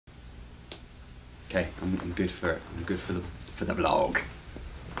Okay, I'm good for it. I'm good for the vlog.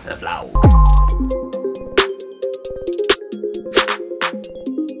 The vlog.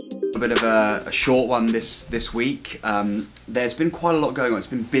 A bit of a short one this week. There's been quite a lot going on. It's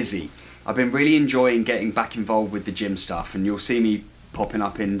been busy. I've been really enjoying getting back involved with the gym stuff, and you'll see me popping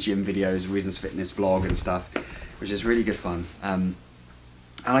up in gym videos, Reasons Fitness vlog and stuff, which is really good fun. And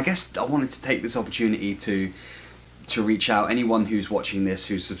I guess I wanted to take this opportunity to reach out. Anyone who's watching this,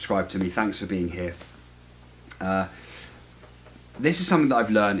 who's subscribed to me, thanks for being here. This is something that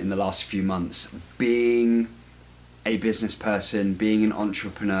I've learned in the last few months. Being a business person, being an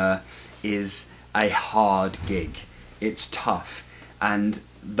entrepreneur is a hard gig. It's tough, and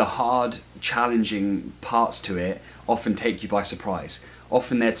the hard, challenging parts to it often take you by surprise.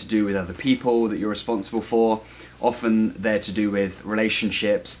 Often they're to do with other people that you're responsible for, often they're to do with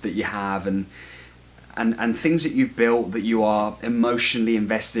relationships that you have, and things that you've built that you are emotionally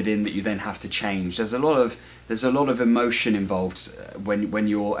invested in that you then have to change. There's a lot of emotion involved when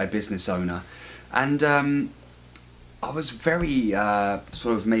you're a business owner, and I was very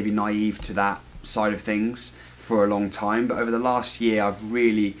sort of maybe naive to that side of things for a long time, but over the last year I've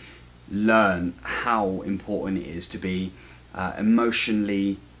really learned how important it is to be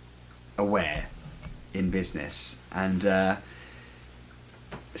emotionally aware in business. And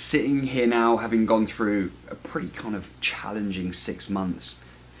sitting here now, having gone through a pretty kind of challenging 6 months,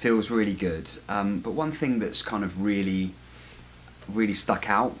 feels really good. But one thing that's kind of really stuck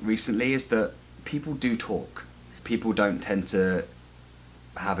out recently is that people do talk. People don't tend to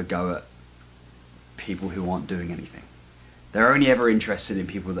have a go at people who aren't doing anything. They're only ever interested in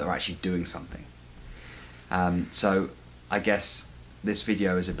people that are actually doing something. So I guess this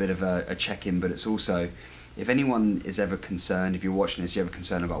video is a bit of a check-in, but it's also, if anyone is ever concerned, if you're watching this, you're ever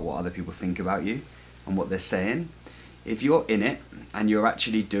concerned about what other people think about you and what they're saying, if you're in it and you're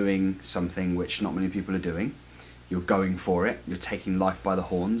actually doing something which not many people are doing, you're going for it, you're taking life by the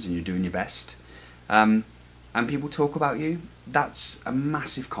horns and you're doing your best, and people talk about you, that's a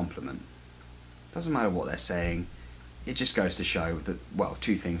massive compliment. Doesn't matter what they're saying, it just goes to show that, well,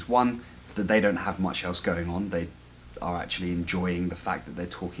 two things. One, that they don't have much else going on. They are actually enjoying the fact that they're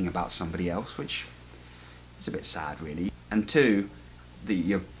talking about somebody else, which is a bit sad, really. And two, that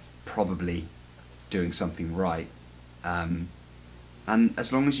you're probably doing something right. And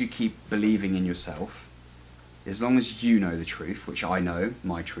as long as you keep believing in yourself, as long as you know the truth, which I know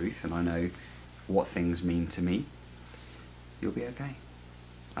my truth, and I know what things mean to me, you'll be okay.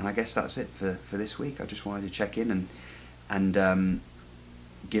 And I guess that's it for this week. I just wanted to check in and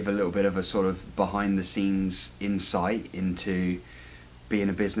give a little bit of a sort of behind the scenes insight into being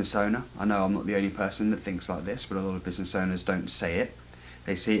a business owner. I know I'm not the only person that thinks like this, but a lot of business owners don't say it.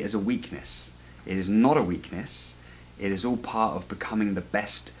 They see it as a weakness. It is not a weakness. It is all part of becoming the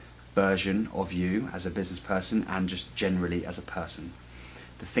best version of you as a business person and just generally as a person.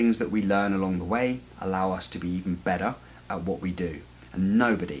 The things that we learn along the way allow us to be even better at what we do. And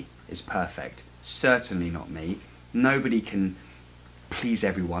nobody is perfect. Certainly not me. Nobody can please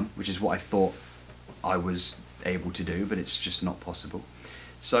everyone, which is what I thought I was able to do, but it's just not possible.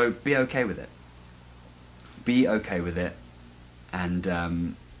 So be okay with it. Be okay with it.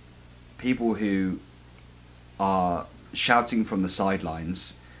 And people who are shouting from the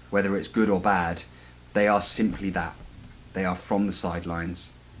sidelines, whether it's good or bad, they are simply that. They are from the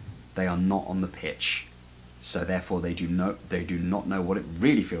sidelines. They are not on the pitch. So therefore they do not know what it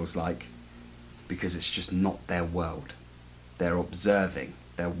really feels like, because it's just not their world. They're observing,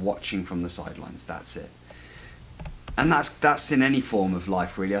 they're watching from the sidelines, that's it. And that's in any form of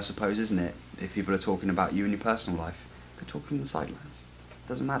life, really, I suppose, isn't it? If people are talking about you in your personal life, they're talking from the sidelines.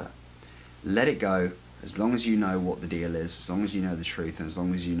 Doesn't matter. Let it go. As long as you know what the deal is, as long as you know the truth, and as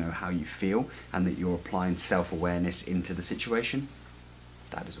long as you know how you feel, and that you're applying self-awareness into the situation,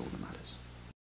 that is all that matters.